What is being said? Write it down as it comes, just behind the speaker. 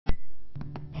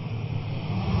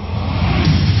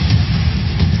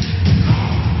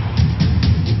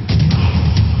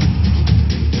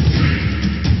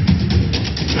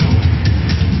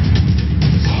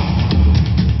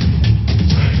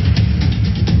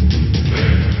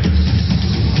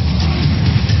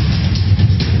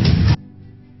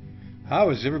How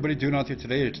is everybody doing out there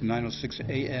today? It's 9:06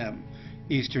 a.m.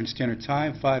 Eastern Standard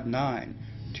Time,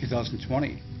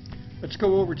 5/9/2020. Let's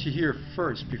go over to here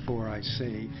first before I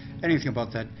say anything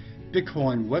about that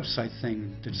Bitcoin website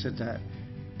thing that said that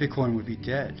Bitcoin would be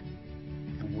dead.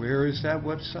 And where is that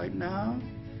website now?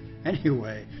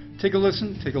 Anyway, take a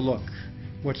listen, take a look.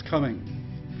 What's coming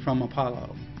from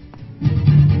Apollo?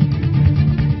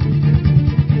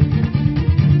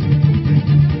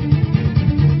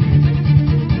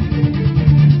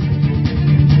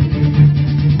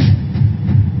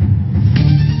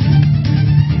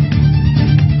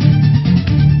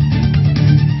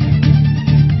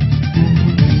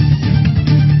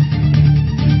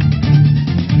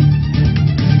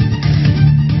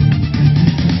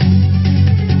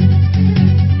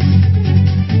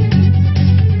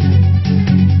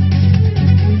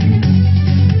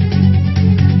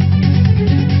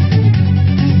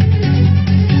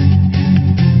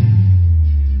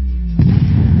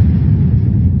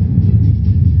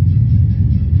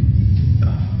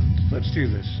 Do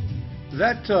this.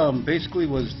 That basically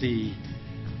was the,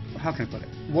 how can I put it,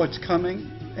 what's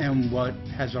coming and what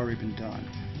has already been done.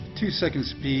 2-second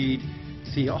speed,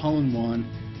 the all-in-one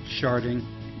sharding,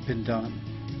 been done.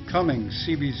 Coming,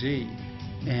 CBZ,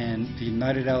 and the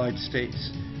United Allied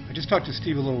States. I just talked to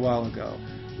Steve a little while ago,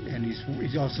 and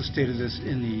he's also stated this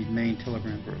in the main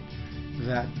Telegram group,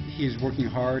 that he is working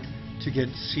hard to get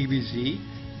CBZ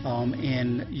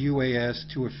and UAS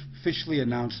to officially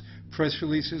announce press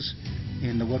releases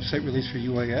and the website release for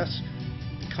UAS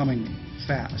coming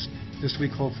fast this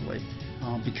week, hopefully,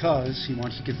 because he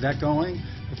wants to get that going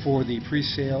before the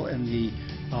pre-sale and the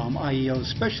IEO,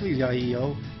 especially the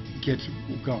IEO, gets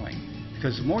going.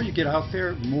 Because the more you get out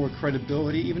there, the more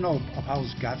credibility, even though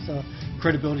Apollo's got the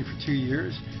credibility for 2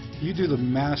 years, you do the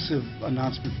massive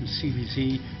announcement from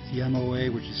CBZ, the MOA,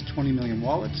 which is 20 million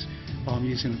wallets,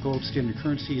 using the gold standard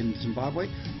currency in Zimbabwe,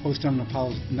 hosted on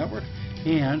Apollo's network,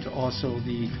 and also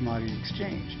the commodity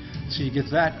exchange. So you get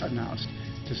that announced.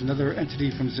 There's another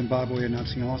entity from Zimbabwe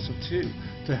announcing also too,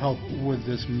 to help with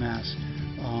this mass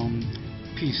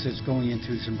piece that's going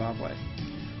into Zimbabwe.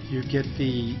 You get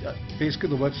the basically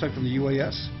the website from the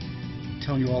UAS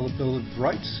telling you all the Bill of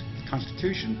Rights,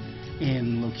 Constitution,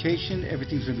 and location.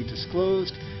 Everything's going to be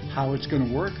disclosed, how it's going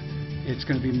to work. It's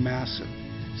going to be massive.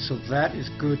 So that is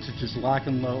good to just lock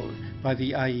and load by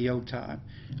the IEO time.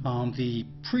 The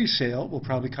pre-sale will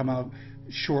probably come out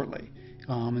shortly,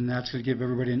 and that's going to give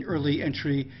everybody an early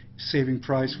entry saving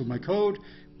price with my code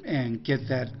and get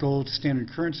that gold standard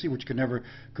currency, which can never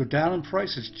go down in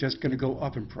price. It's just going to go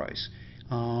up in price,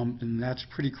 and that's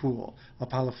pretty cool.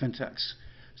 Apollo Fintechs.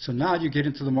 So now you get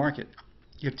into the market.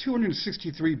 You have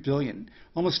 263 billion,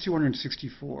 almost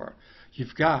 264.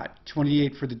 You've got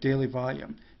 28 for the daily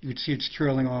volume. You can see it's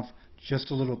trailing off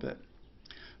just a little bit.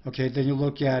 Okay, then you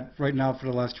look at right now for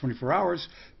the last 24 hours,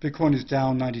 Bitcoin is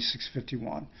down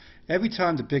 96.51. Every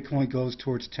time the Bitcoin goes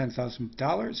towards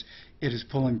 $10,000, it is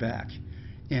pulling back,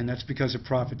 and that's because of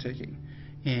profit taking.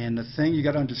 And the thing you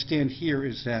got to understand here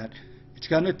is that it's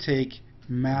going to take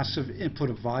massive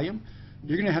input of volume.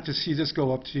 You're going to have to see this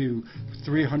go up to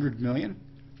 300 million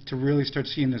to really start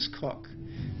seeing this cook.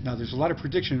 Now, there's a lot of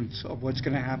predictions of what's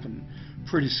going to happen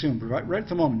pretty soon, but right at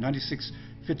the moment,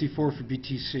 96.54 for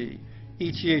BTC,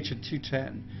 ETH at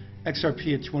 210,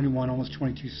 XRP at 21, almost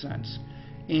 22 cents.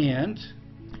 And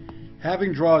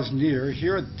having draws near,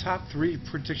 here are the top 3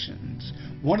 predictions.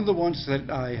 One of the ones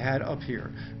that I had up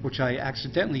here, which I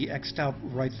accidentally X'd out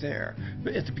right there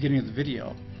at the beginning of the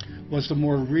video, was the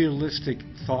more realistic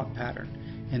thought pattern,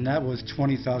 and that was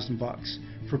 20,000 bucks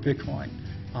for Bitcoin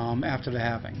after the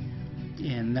halving.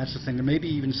 And that's the thing. There may be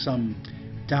even some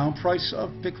down price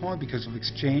of Bitcoin because of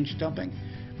exchange dumping,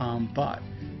 but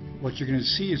what you're going to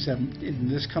see is that in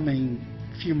this coming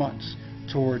few months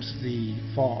towards the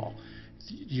fall,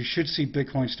 you should see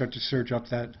Bitcoin start to surge up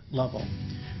that level.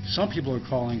 Some people are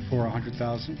calling for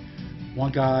 100,000.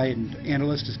 One guy, an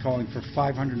analyst, is calling for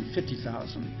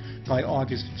 550,000 by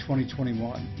August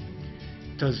 2021.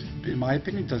 In my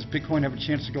opinion, does Bitcoin have a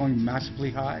chance of going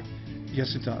massively high?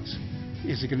 Yes, it does.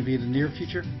 Is it going to be in the near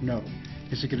future? No.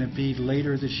 Is it going to be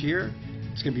later this year?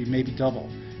 It's going to be maybe double.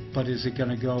 But is it going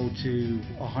to go to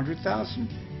 100,000?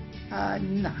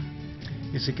 Nah.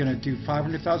 Is it going to do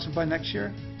 500,000 by next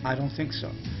year? I don't think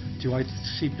so. Do I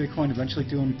see Bitcoin eventually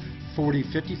doing 40,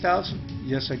 50,000?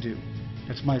 Yes, I do.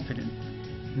 That's my opinion.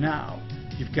 Now,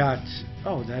 you've got,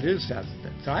 oh, that is that.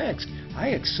 I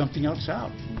X'd something else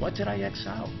out. What did I X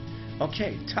out?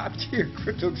 Okay, top tier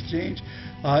crypto exchange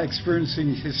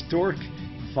experiencing historic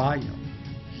volume.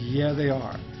 Yeah, they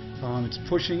are. It's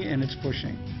pushing and it's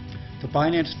pushing. The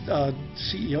Binance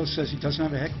CEO says he doesn't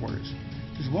have a headquarters.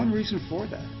 There's one reason for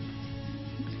that.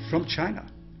 From China.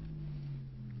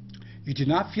 You do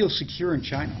not feel secure in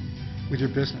China with your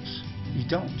business. You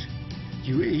don't.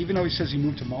 Even though he says he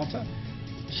moved to Malta,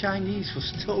 Chinese will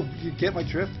still, you get my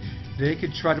drift? They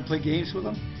could try to play games with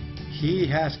him. He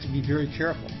has to be very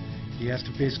careful. He has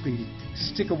to basically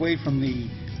stick away from the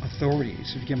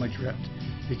authorities, if you get my drift,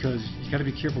 because you got to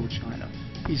be careful with China.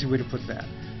 Easy way to put that.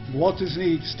 Walt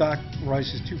Disney stock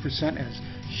rises 2% as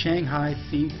Shanghai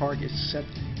theme park is set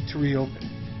to reopen.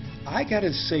 I got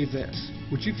to say this.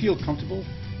 Would you feel comfortable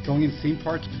going in theme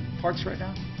parks right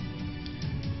now?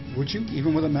 Would you,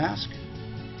 even with a mask?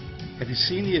 Have you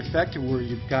seen the effect of where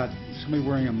you've got somebody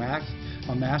wearing a mask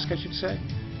I should say,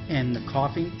 and the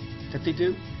coughing that they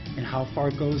do, and how far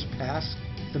it goes past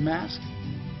the mask?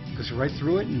 It goes right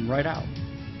through it and right out.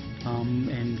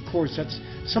 And of course, that's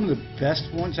some of the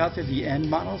best ones out there. The end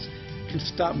models can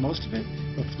stop most of it,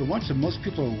 but for the ones that most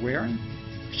people are wearing,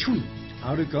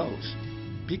 out it goes.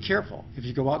 Be careful. If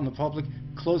you go out in the public,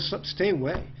 close up, stay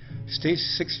away. Stay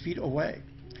 6 feet away.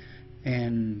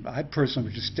 And I personally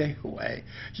would just stay away.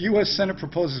 U.S. Senate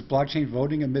proposes blockchain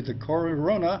voting amid the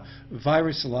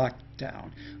coronavirus lockdown.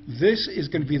 This is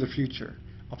going to be the future.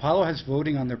 Apollo has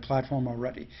voting on their platform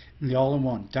already, in the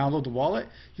all-in-one. Download the wallet,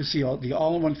 you'll see all the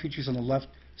all-in-one features on the left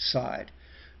side.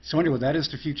 So anyway, that is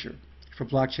the future for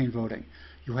blockchain voting.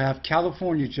 You have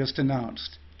California just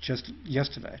announced, just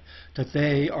yesterday, that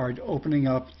they are opening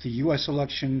up the U.S.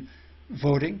 election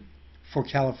voting for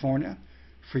California,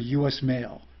 for U.S.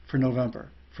 mail, for November,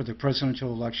 for the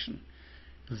presidential election.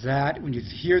 That, when you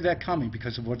hear that coming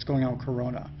because of what's going on with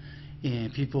Corona,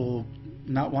 and people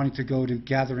not wanting to go to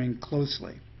gathering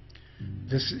closely,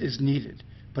 this is needed.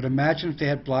 But imagine if they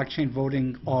had blockchain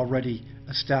voting already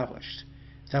established.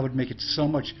 That would make it so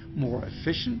much more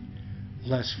efficient,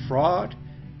 less fraud.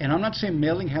 And I'm not saying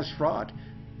mailing has fraud,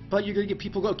 but you're going to get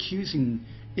people accusing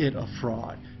it of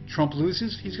fraud. Trump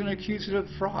loses, he's going to accuse it of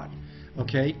fraud.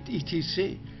 Okay,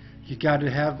 etc. You got to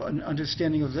have an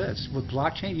understanding of this. With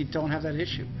blockchain, you don't have that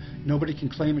issue. Nobody can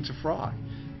claim it's a fraud.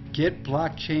 Get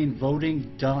blockchain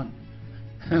voting done.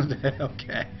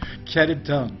 Okay, get it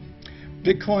done.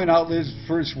 Bitcoin outlives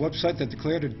first website that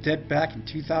declared a debt back in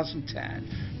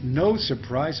 2010. No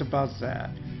surprise about that.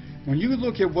 When you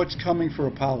look at what's coming for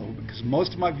Apollo, because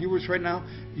most of my viewers right now,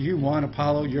 you want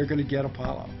Apollo, you're going to get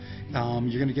Apollo.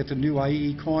 You're going to get the new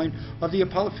IEE coin of the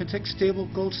Apollo Fintech stable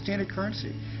gold standard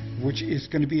currency, which is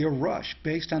going to be a rush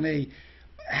based on a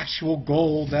actual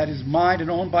gold that is mined and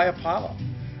owned by Apollo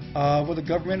with a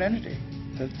government entity.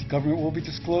 The government will be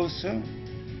disclosed soon.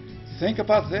 Think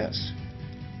about this.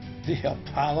 The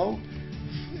Apollo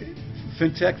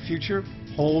Fintech future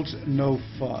holds no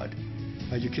FUD.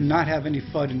 You cannot have any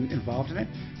FUD involved in it,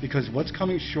 because what's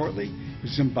coming shortly,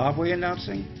 Zimbabwe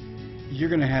announcing, you're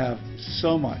going to have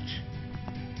so much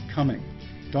coming.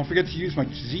 Don't forget to use my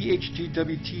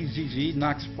ZHGWTZZ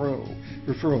Knox Pro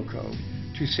referral code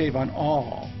to save on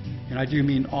all, and I do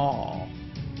mean all,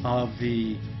 of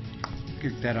the,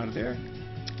 get that out of there,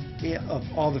 of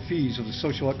all the fees of the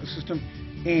social ecosystem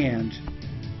and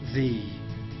the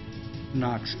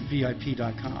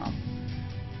KnoxVIP.com.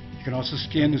 You can also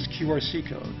scan this QRC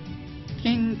code.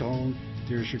 Ding dong,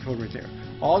 there's your code right there.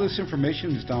 All this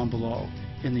information is down below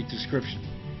in the description.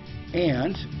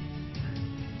 And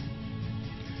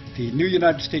the new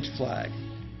United States flag.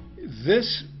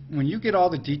 This, when you get all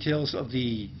the details of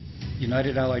the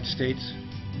United Allied States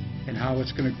and how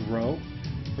it's going to grow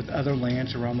with other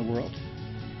lands around the world,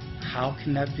 how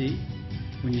can that be?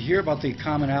 When you hear about the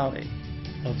commonality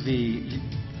of the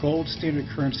gold standard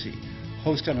currency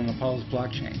hosted on Apollo's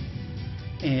blockchain,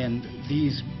 and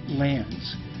these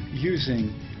lands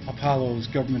using Apollo's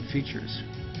government features,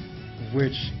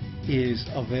 which is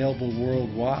available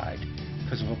worldwide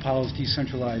because of Apollo's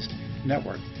decentralized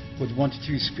network with 1 to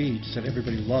 2 speeds that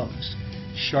everybody loves.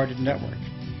 Sharded network.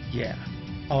 Yeah.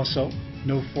 Also,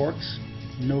 no forks,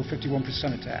 no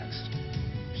 51% attacks.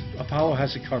 Apollo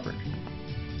has it covered.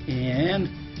 And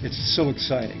it's so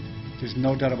exciting. There's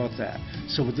no doubt about that.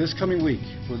 So with this coming week,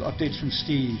 with updates from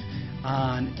Steve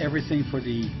on everything for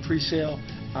the pre-sale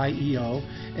IEO,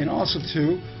 and also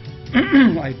too,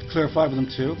 I clarified with him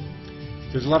too,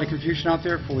 there's a lot of confusion out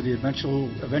there for the eventual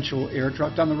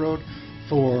airdrop down the road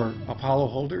for Apollo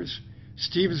holders.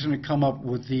 Steve is going to come up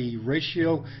with the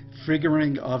ratio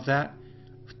figuring of that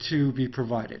to be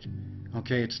provided.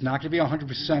 Okay, it's not going to be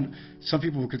 100%. Some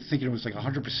people could think it was like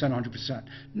 100%, 100%.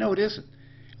 No, it isn't.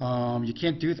 You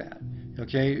can't do that.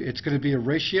 Okay, it's going to be a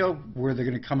ratio where they're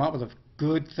going to come out with a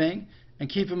good thing. And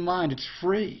keep in mind, it's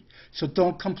free. So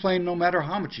don't complain no matter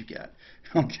how much you get.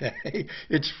 Okay,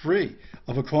 it's free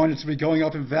of a coin that's going to be going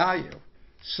up in value.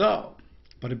 So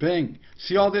Bada bing.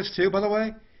 See all this too, by the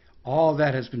way? All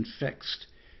that has been fixed.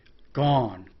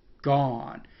 Gone.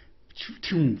 Gone.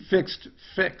 Fixed.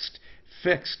 Fixed.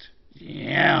 Fixed.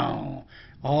 Yeah.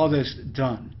 All this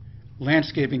done.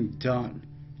 Landscaping done.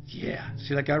 Yeah.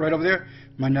 See that guy right over there?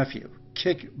 My nephew.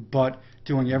 Kick butt,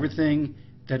 doing everything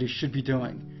that he should be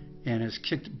doing, and has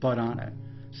kicked butt on it.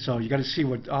 So you got to see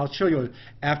what I'll show you an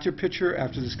after picture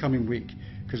after this coming week,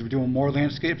 because we're doing more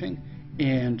landscaping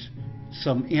and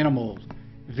some animal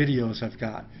videos I've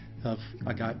got.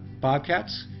 I got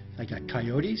bobcats, I got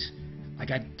coyotes, I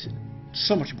got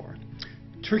so much more.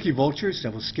 Turkey vultures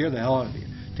that will scare the hell out of you.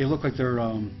 They look like they're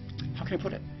how can I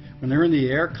put it? When they're in the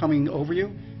air coming over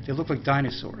you, they look like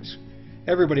dinosaurs.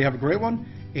 Everybody have a great one,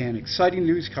 and exciting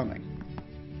news coming.